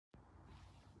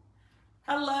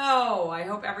Hello, I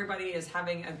hope everybody is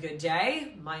having a good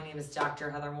day. My name is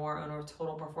Dr. Heather Moore, owner of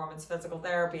Total Performance Physical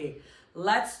Therapy.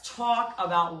 Let's talk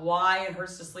about why it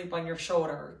hurts to sleep on your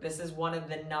shoulder. This is one of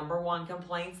the #1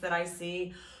 complaints that I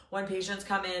see when patients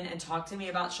come in and talk to me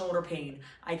about shoulder pain.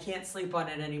 I can't sleep on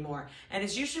it anymore. And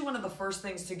it's usually one of the first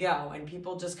things to go, and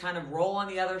people just kind of roll on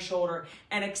the other shoulder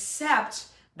and accept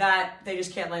that they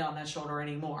just can't lay on that shoulder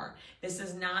anymore. This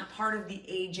is not part of the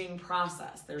aging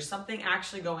process. There's something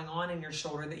actually going on in your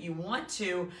shoulder that you want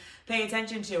to pay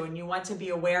attention to and you want to be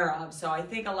aware of. So I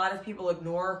think a lot of people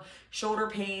ignore shoulder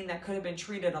pain that could have been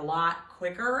treated a lot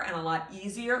quicker and a lot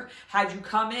easier had you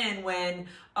come in when,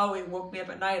 oh, it woke me up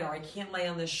at night, or I can't lay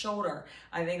on this shoulder.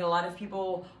 I think a lot of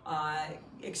people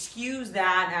excuse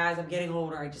that as I'm getting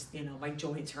older, I just, my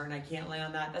joints hurt and I can't lay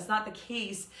on that. That's not the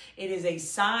case. It is a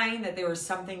sign that there is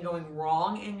something going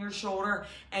wrong in your shoulder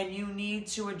and you need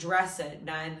to address it.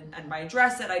 And by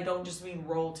address it, I don't just mean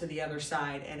roll to the other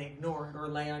side and ignore it or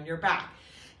lay on your back.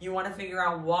 You want to figure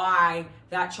out why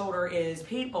that shoulder is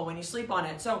painful when you sleep on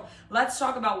it. So let's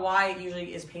talk about why it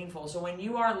usually is painful. So when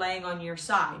you are laying on your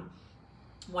side,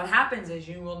 what happens is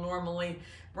you will normally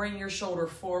bring your shoulder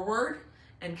forward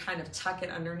and kind of tuck it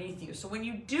underneath you. So when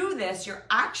you do this, you're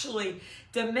actually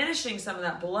diminishing some of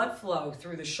that blood flow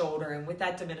through the shoulder. And with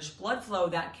that diminished blood flow,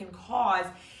 that can cause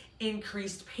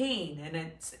increased pain. And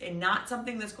it's not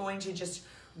something that's going to just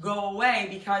go away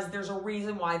because there's a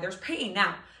reason why there's pain.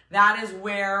 Now, that is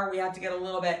where we have to get a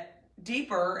little bit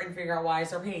deeper and figure out why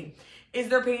is there pain. Is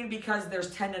there pain because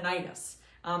there's tendonitis?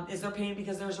 Is there pain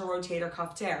because there's a rotator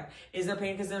cuff tear? Is there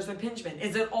pain because there's impingement?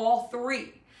 Is it all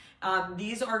three?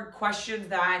 These are questions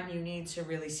that you need to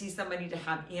really see somebody to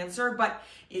have answered, but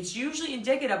it's usually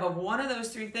indicative of one of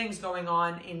those three things going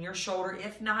on in your shoulder,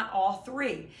 if not all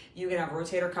three. You can have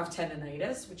rotator cuff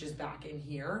tendonitis, which is back in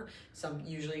here, some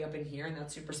usually up in here in that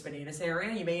supraspinatus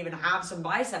area. You may even have some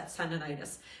biceps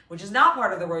tendonitis, which is not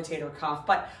part of the rotator cuff,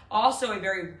 but also a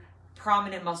very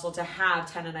prominent muscle to have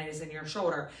tendonitis in your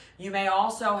shoulder. You may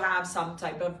also have some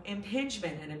type of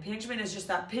impingement, and impingement is just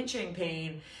that pinching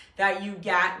pain that you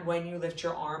get when you lift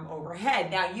your arm overhead.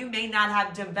 Now, you may not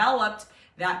have developed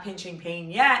that pinching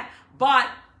pain yet, but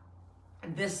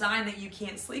the sign that you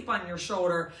can't sleep on your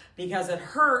shoulder because it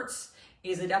hurts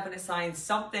is a definite sign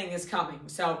something is coming.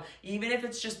 So even if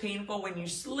it's just painful when you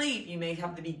sleep, you may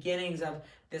have the beginnings of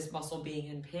this muscle being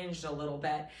impinged a little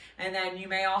bit. And then you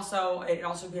may also, it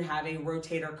also could have a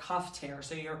rotator cuff tear.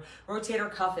 So your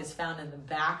rotator cuff is found in the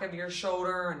back of your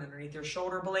shoulder and underneath your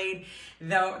shoulder blade.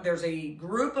 Though there's a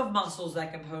group of muscles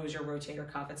that compose your rotator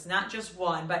cuff. It's not just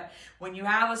one, but when you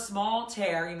have a small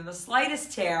tear, even the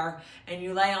slightest tear, and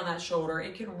you lay on that shoulder,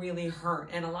 it can really hurt.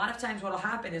 And a lot of times what will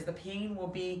happen is the pain will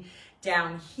be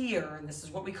down here, and this is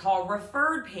what we call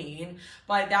referred pain,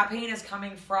 but that pain is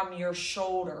coming from your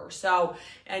shoulder. So,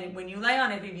 and when you lay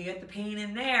on it, if you get the pain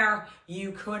in there,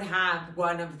 you could have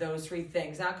one of those three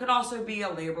things. Now, it could also be a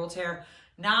labral tear,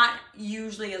 not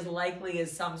usually as likely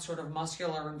as some sort of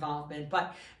muscular involvement,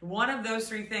 but one of those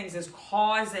three things is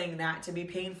causing that to be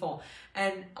painful.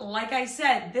 And like I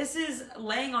said, this is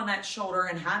laying on that shoulder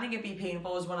and having it be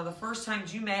painful is one of the first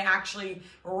times you may actually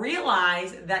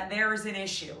realize that there is an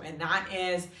issue, and that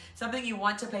is something you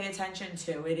want to pay attention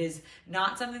to. It is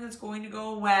not something that's going to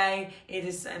go away. It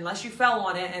is, unless you fell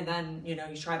on it and then, you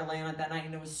tried to lay on it that night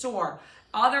and it was sore.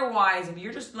 Otherwise, if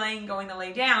you're just going to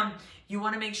lay down, you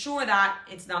want to make sure that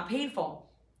it's not painful.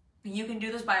 You can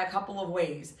do this by a couple of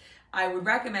ways. I would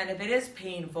recommend, if it is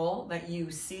painful, that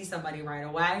you see somebody right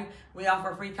away. We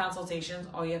offer free consultations.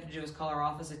 All you have to do is call our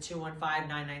office at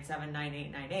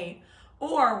 215-997-9898.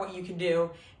 Or what you can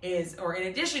do is, or in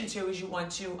addition to, is you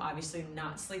want to obviously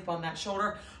not sleep on that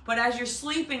shoulder, but as you're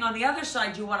sleeping on the other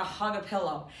side, you want to hug a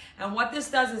pillow. And what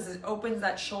this does is it opens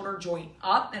that shoulder joint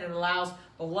up and it allows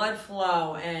blood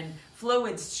flow and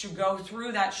fluids to go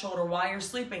through that shoulder while you're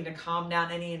sleeping to calm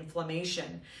down any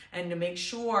inflammation and to make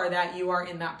sure that you are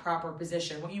in that proper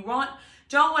position. What you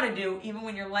don't want to do, even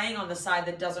when you're laying on the side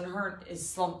that doesn't hurt, is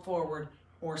slump forward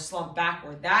or slump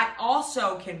backward. That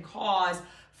also can cause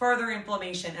further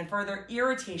inflammation and further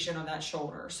irritation of that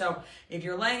shoulder. So if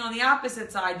you're laying on the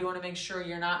opposite side, you want to make sure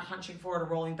you're not hunching forward or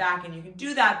rolling back, and you can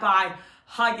do that by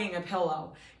hugging a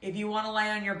pillow. If you want to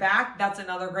lay on your back, that's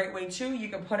another great way too. You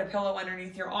can put a pillow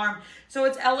underneath your arm so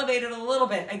it's elevated a little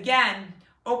bit. Again,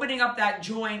 opening up that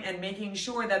joint and making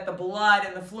sure that the blood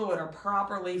and the fluid are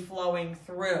properly flowing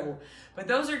through. But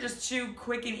those are just two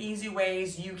quick and easy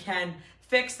ways you can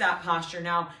fix that posture.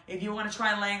 Now, if you want to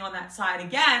try laying on that side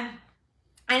again,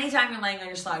 anytime you're laying on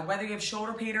your side, whether you have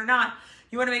shoulder pain or not,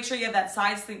 you want to make sure you have that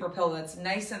side sleeper pillow that's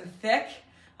nice and thick,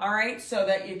 all right, so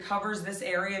that it covers this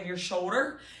area of your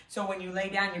shoulder. So when you lay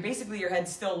down, your head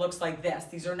still looks like this.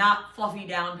 These are not fluffy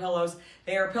down pillows.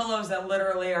 They are pillows that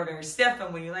literally are very stiff,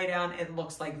 and when you lay down, it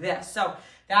looks like this. So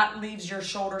that leaves your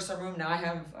shoulder some room. Now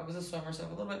I was a swimmer, so I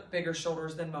have a little bit bigger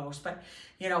shoulders than most, but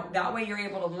you know, that way you're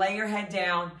able to lay your head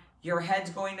down, your head's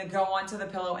going to go onto the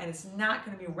pillow, and it's not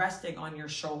going to be resting on your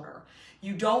shoulder.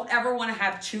 You don't ever want to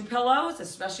have two pillows,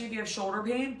 especially if you have shoulder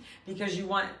pain, because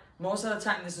most of the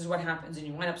time this is what happens, and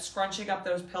you wind up scrunching up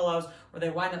those pillows, or they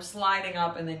wind up sliding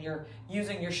up, and then you're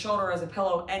using your shoulder as a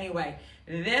pillow anyway.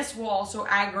 This will also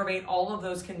aggravate all of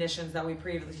those conditions that we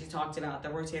previously talked about, the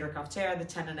rotator cuff tear, the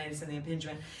tendonitis, and the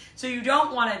impingement. So you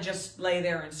don't want to just lay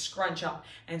there and scrunch up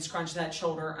and scrunch that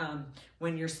shoulder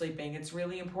when you're sleeping. It's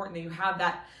really important that you have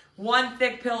that one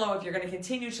thick pillow. If you're going to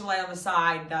continue to lay on the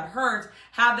side that hurts,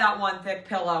 have that one thick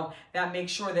pillow that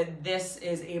makes sure that this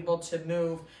is able to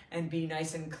move and be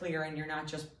nice and clear, and you're not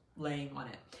just laying on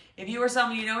it. If you or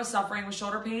someone you know is suffering with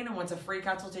shoulder pain and wants a free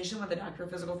consultation with a doctor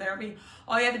of physical therapy,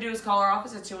 all you have to do is call our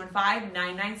office at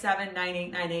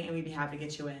 215-997-9898, and we'd be happy to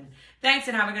get you in. Thanks,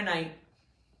 and have a good night.